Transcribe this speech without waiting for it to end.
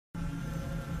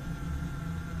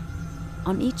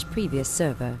On each previous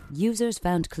server, users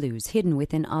found clues hidden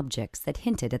within objects that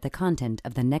hinted at the content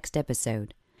of the next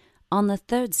episode. On the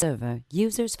third server,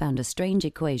 users found a strange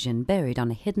equation buried on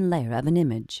a hidden layer of an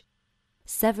image.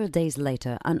 Several days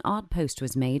later, an odd post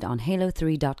was made on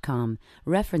Halo3.com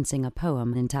referencing a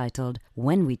poem entitled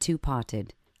When We Two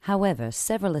Parted. However,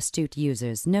 several astute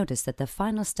users noticed that the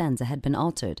final stanza had been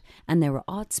altered and there were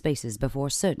odd spaces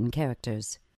before certain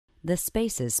characters. The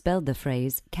spaces spelled the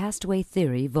phrase Castaway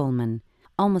Theory Volman.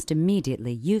 Almost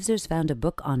immediately, users found a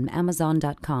book on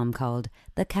Amazon.com called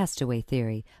The Castaway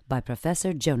Theory by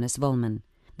Professor Jonas Volman.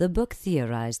 The book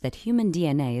theorized that human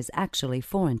DNA is actually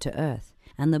foreign to Earth,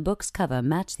 and the book's cover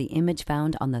matched the image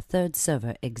found on the third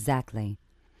server exactly.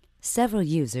 Several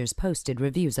users posted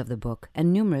reviews of the book,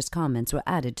 and numerous comments were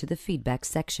added to the feedback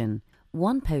section.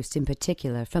 One post in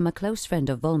particular, from a close friend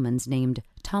of Volman's named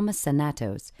Thomas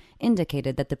Sanatos,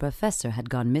 indicated that the professor had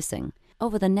gone missing.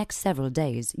 Over the next several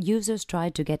days, users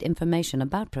tried to get information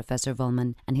about Professor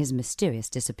Volman and his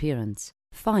mysterious disappearance.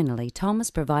 Finally,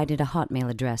 Thomas provided a Hotmail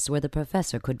address where the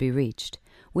professor could be reached.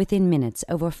 Within minutes,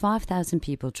 over 5,000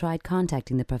 people tried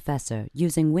contacting the professor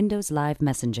using Windows Live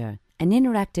Messenger. An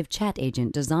interactive chat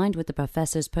agent designed with the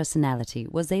professor's personality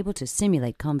was able to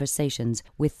simulate conversations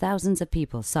with thousands of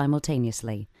people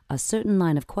simultaneously. A certain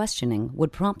line of questioning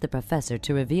would prompt the professor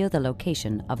to reveal the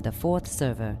location of the fourth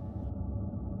server.